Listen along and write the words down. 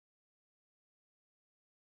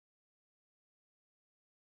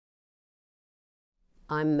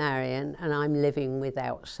I'm Marion and I'm living with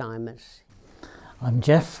Alzheimer's. I'm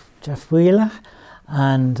Jeff Wheeler,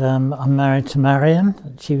 and I'm married to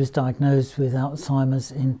Marion. She was diagnosed with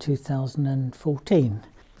Alzheimer's in 2014.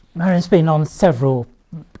 Marion's been on several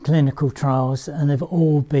clinical trials and they've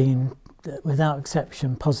all been, without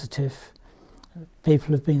exception, positive.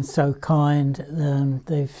 People have been so kind,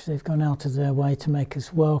 they've gone out of their way to make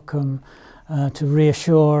us welcome, to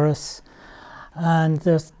reassure us, and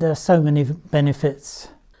there are so many benefits.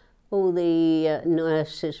 All the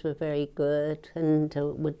nurses were very good and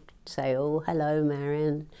would say, "Oh, hello,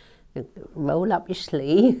 Marion, roll up your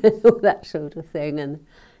sleeve," all that sort of thing, and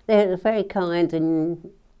they were very kind and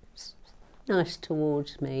nice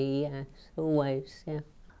towards me, yes, always, yeah.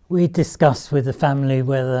 We discussed with the family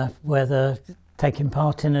whether taking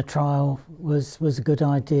part in a trial was a good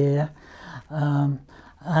idea,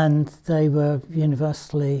 and they were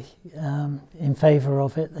universally in favour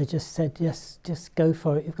of it. They just said, yes, just go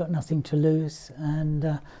for it, you've got nothing to lose, and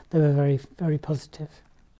they were very, very positive.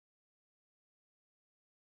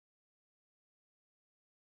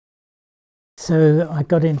 So I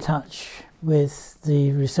got in touch with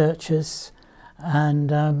the researchers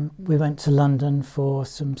and we went to London for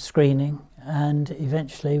some screening, and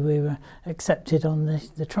eventually we were accepted on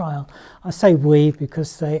the trial. I say we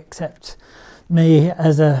because they accept me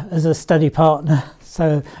as a study partner,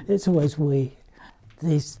 so it's always we.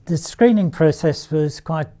 The screening process was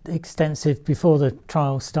quite extensive before the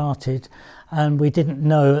trial started, and we didn't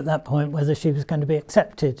know at that point whether she was going to be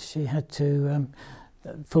accepted. She had to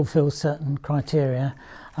fulfill certain criteria,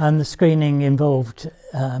 and the screening involved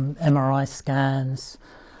MRI scans,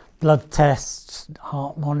 blood tests,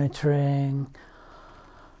 heart monitoring,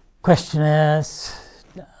 questionnaires,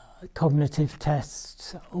 cognitive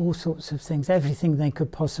tests, all sorts of things. Everything they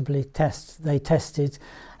could possibly test, they tested,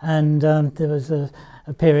 and there was a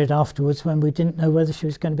period afterwards when we didn't know whether she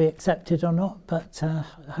was going to be accepted or not, but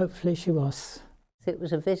hopefully she was. It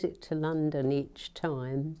was a visit to London each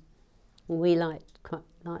time. We quite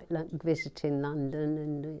like visiting London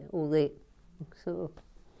and all the sort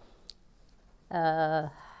of,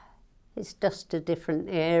 it's just a different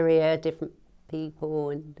area, different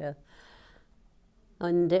people,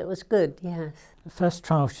 and it was good, yes. The first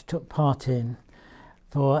trial she took part in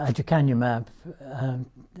for aducanumab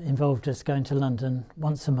involved us going to London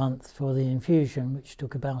once a month for the infusion, which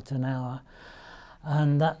took about an hour,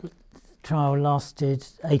 and that trial lasted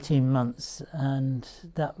 18 months, and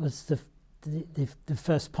that was the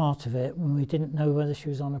first part of it when we didn't know whether she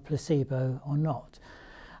was on a placebo or not,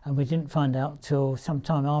 and we didn't find out till some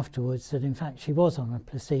time afterwards that in fact she was on a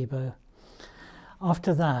placebo.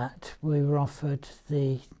 After that we were offered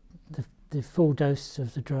the full dose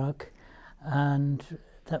of the drug, and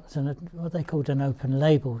that was what they called an open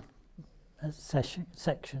label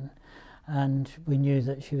section, and we knew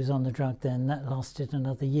that she was on the drug then. That lasted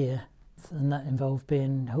another year, and that involved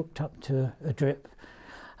being hooked up to a drip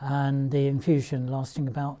and the infusion lasting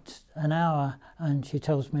about an hour, and she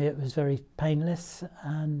tells me it was very painless,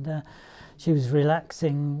 and she was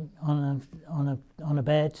relaxing on a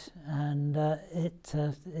bed, and it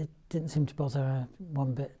didn't seem to bother her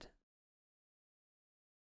one bit.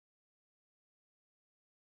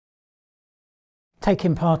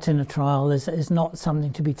 Taking part in a trial is not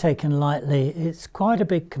something to be taken lightly. It's quite a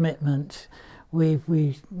big commitment. We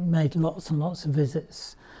made lots and lots of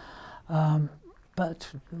visits.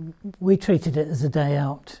 But we treated it as a day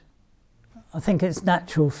out. I think it's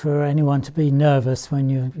natural for anyone to be nervous when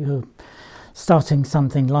you're starting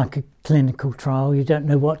something like a clinical trial. You don't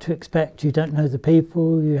know what to expect, you don't know the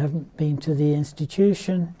people, you haven't been to the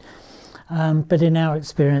institution. But in our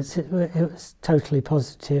experience, it was totally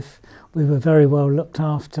positive. We were very well looked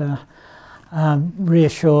after,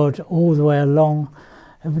 reassured all the way along.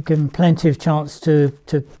 We were given plenty of chance to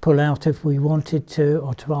pull out if we wanted to,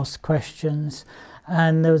 or to ask questions,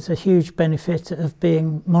 and there was a huge benefit of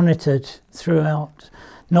being monitored throughout,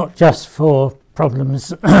 not just for problems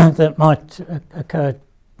that might occur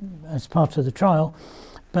as part of the trial,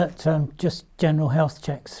 but just general health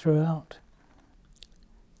checks throughout.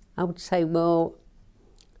 I would say, well,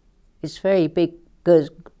 it's very big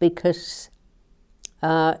because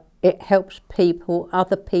it helps people,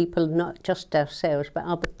 other people, not just ourselves, but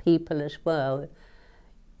other people as well,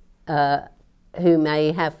 who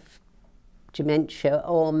may have dementia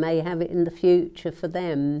or may have it in the future for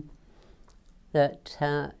them, that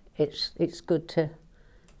it's good to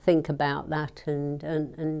think about that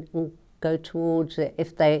and go towards it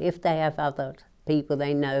if they have other people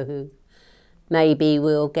they know who maybe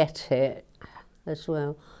will get it as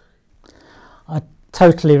well.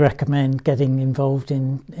 totally recommend getting involved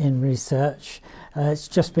in research. It's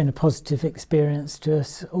just been a positive experience to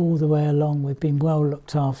us all the way along. We've been well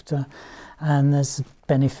looked after, and there's a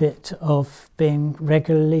benefit of being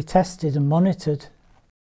regularly tested and monitored.